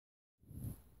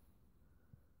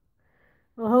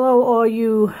Well, hello, all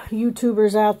you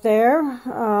YouTubers out there.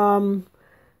 I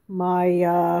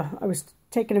was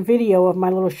taking a video of my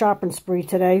little shopping spree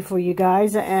today for you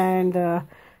guys, and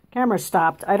camera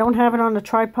stopped. I don't have it on the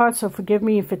tripod, so forgive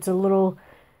me if it's a little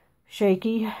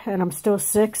shaky, and I'm still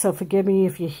sick, so forgive me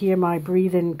if you hear my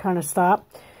breathing kind of stop.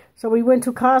 So we went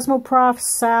to Cosmo, Prof,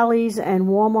 Sally's, and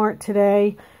Walmart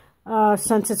today.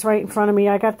 Since it's right in front of me,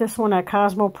 I got this one at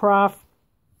Cosmo, Prof,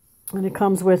 and it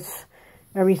comes with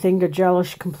everything, the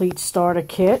Gelish Complete Starter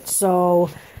Kit. So,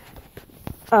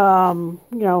 you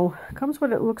know, comes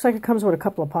with, it looks like it comes with a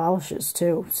couple of polishes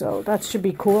too. So that should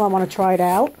be cool. I want to try it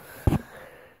out.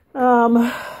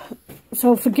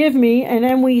 So forgive me. And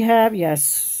then we have,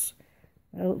 yes,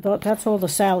 that's all the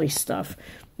Sally stuff.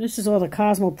 This is all the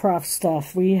Cosmo Prof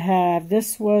stuff. We have,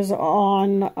 this was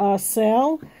on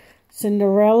sale,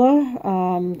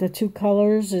 Cinderella. The two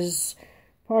colors is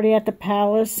Party at the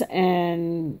Palace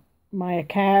and My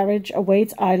Carriage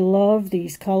Awaits. I love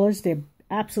these colors. They're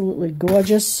absolutely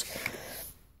gorgeous.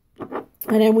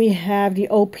 And then we have the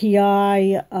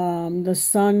OPI, The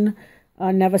Sun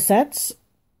Never Sets.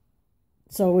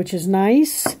 So, which is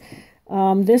nice.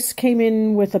 This came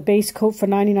in with a base coat for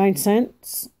 99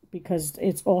 cents because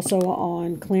it's also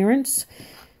on clearance.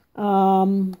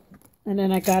 And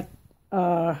then I got,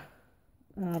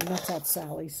 that's at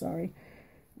Sally's, sorry.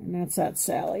 And that's at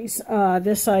Sally's.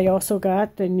 This I also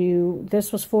got the new,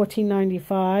 this was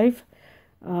 $14.95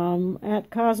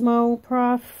 at Cosmo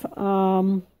Prof.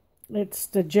 It's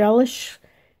the Gelish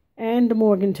and the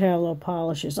Morgenthaler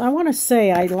polishes. I want to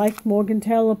say I like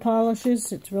Morgenthaler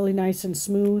polishes. It's really nice and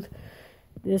smooth.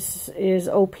 This is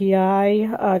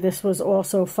OPI. This was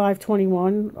also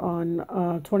 $5.21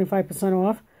 on 25%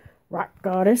 off. Rock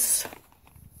Goddess.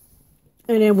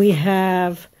 And then we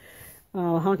have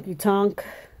Honky Tonk.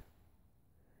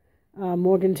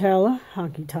 Morgenthaler,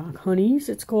 Honky Tonk Honeys,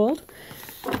 it's called.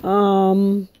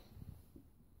 And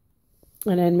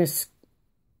then Miss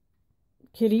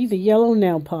Kitty, the yellow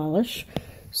nail polish.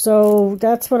 So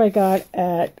that's what I got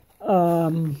at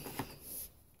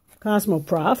Cosmo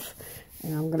Prof.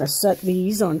 And I'm going to set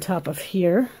these on top of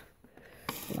here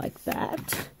like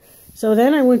that. So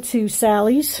then I went to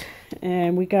Sally's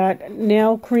and we got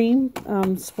nail cream.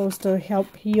 Supposed to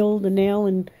help heal the nail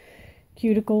and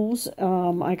cuticles.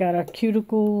 I got a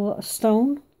cuticle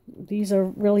stone. These are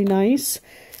really nice.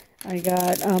 I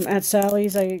got at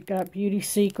Sally's, I got Beauty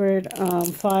Secret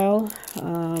file.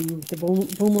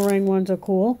 The boomerang ones are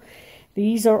cool.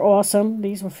 These are awesome.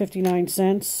 These were 59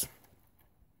 cents.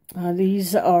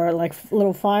 These are like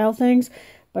little file things,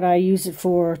 but I use it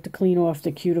to clean off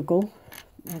the cuticle.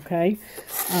 Okay.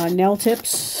 Nail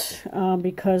tips,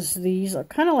 because these are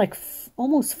kind of like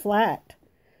almost flat.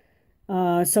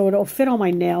 So it'll fit on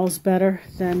my nails better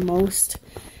than most.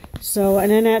 So, and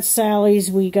then at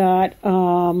Sally's we got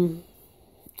some,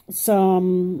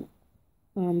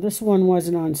 this one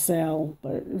wasn't on sale,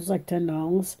 but it was like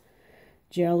 $10.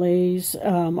 Jellies.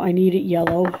 I need it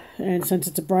yellow, and since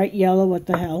it's a bright yellow, what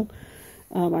the hell?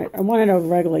 I wanted a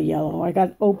regular yellow. I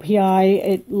got OPI.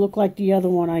 It looked like the other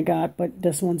one I got, but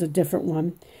this one's a different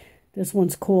one. This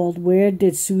one's called Where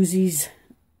Did Susie's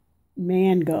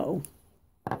Man Go?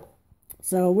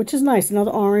 So, which is nice.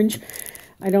 Another orange.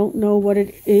 I don't know what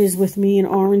it is with me and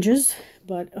oranges,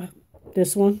 but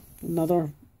this one,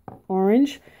 another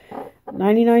orange.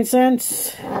 99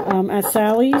 cents at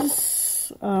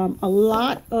Sally's. A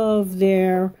lot of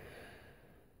their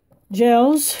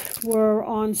gels were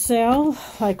on sale.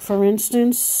 Like, for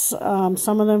instance,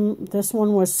 some of them, this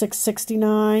one was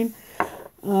 $6.69.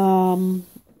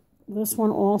 This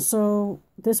one also,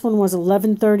 this one was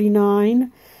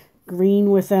 $11.39. Green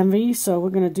with Envy, so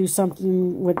we're going to do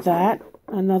something with that.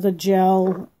 Another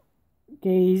gel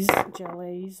gaze,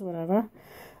 whatever.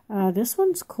 This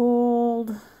one's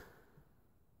called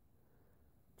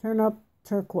Turn Up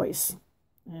Turquoise.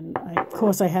 And of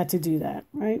course I had to do that,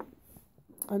 right?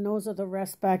 And those are the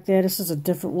rest back there. This is a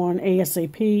different one,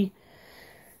 ASAP,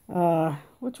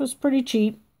 which was pretty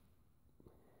cheap.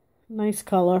 Nice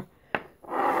color.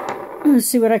 Let's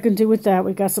see what I can do with that.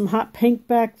 We got some hot pink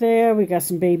back there. We got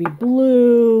some baby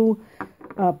blue,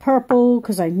 purple,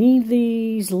 because I need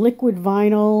these. Liquid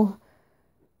vinyl.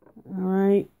 All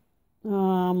right.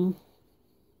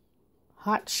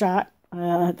 Hot shot.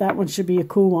 That one should be a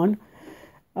cool one.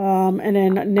 And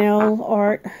then nail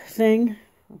art thingy,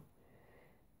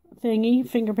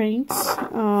 finger paints.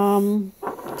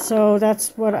 So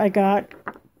that's what I got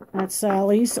at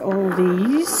Sally's. All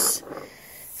these.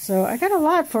 So I got a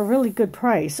lot for a really good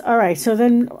price. All right, so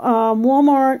then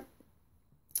Walmart,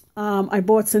 I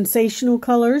bought Sensational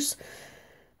Colors.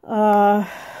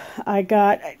 I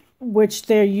got which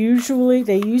they used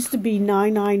to be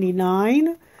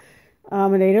 $9.99.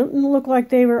 And they don't look like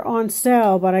they were on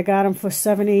sale, but I got them for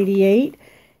 $7.88.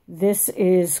 This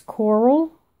is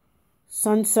Coral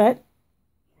Sunset,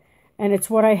 and it's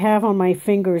what I have on my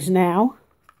fingers now.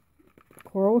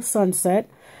 Coral Sunset,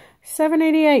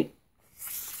 $7.88.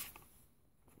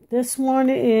 This one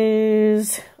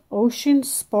is Ocean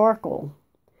Sparkle.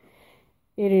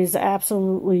 It is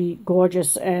absolutely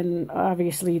gorgeous, and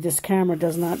obviously this camera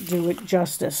does not do it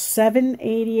justice.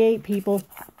 $7.88, people.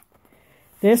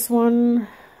 This one,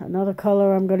 another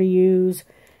color I'm going to use,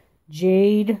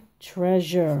 Jade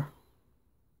Treasure.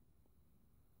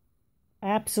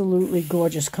 Absolutely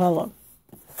gorgeous color.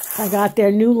 I got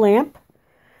their new lamp.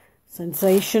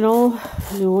 Sensational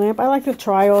new lamp. I like to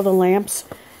try all the lamps.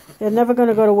 They're never going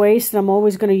to go to waste, and I'm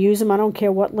always going to use them. I don't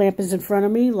care what lamp is in front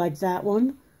of me, like that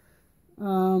one.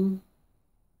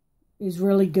 Is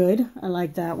really good. I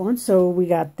like that one. So we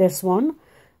got this one.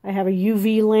 I have a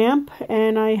UV lamp,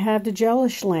 and I have the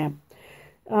gelish lamp.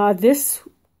 This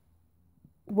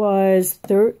was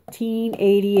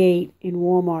 $13.88 in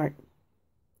Walmart.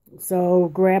 So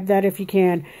grab that if you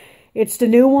can. It's the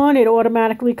new one. It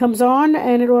automatically comes on,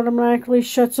 and it automatically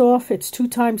shuts off. It's 2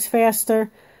 times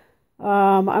faster.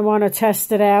 I want to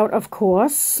test it out, of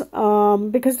course,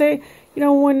 because they,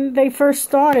 when they first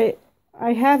started,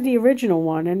 I have the original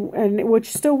one, and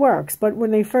which still works. But when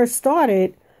they first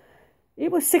started,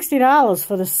 it was $60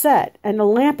 for the set, and the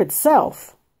lamp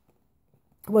itself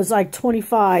was like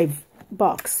 $25,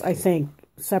 I think,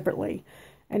 separately.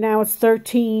 And now it's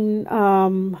 $13.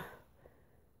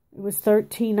 It was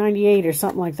 $13.98 or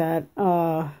something like that.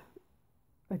 I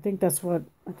think that's what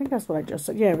I just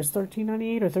said. Yeah, it was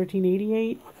 $13.98 or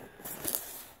 $13.88.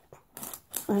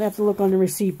 I'd have to look on the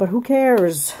receipt, but who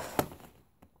cares?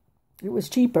 It was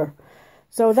cheaper.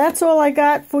 So that's all I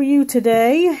got for you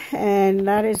today, and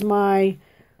that is my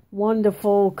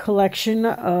wonderful collection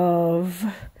of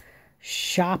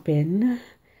shopping.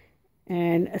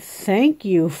 And thank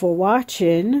you for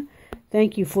watching.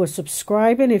 Thank you for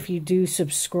subscribing if you do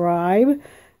subscribe.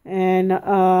 And,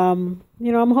 I'm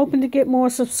hoping to get more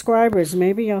subscribers.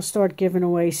 Maybe I'll start giving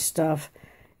away stuff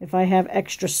if I have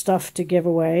extra stuff to give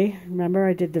away. Remember,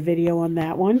 I did the video on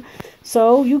that one.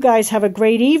 So, you guys have a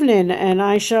great evening, and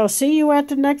I shall see you at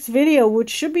the next video,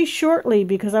 which should be shortly,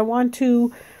 because I want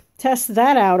to test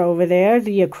that out over there,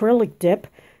 the acrylic dip.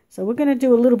 So, we're going to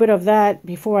do a little bit of that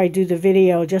before I do the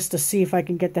video, just to see if I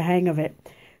can get the hang of it.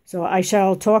 So, I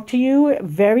shall talk to you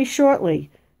very shortly.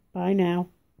 Bye now.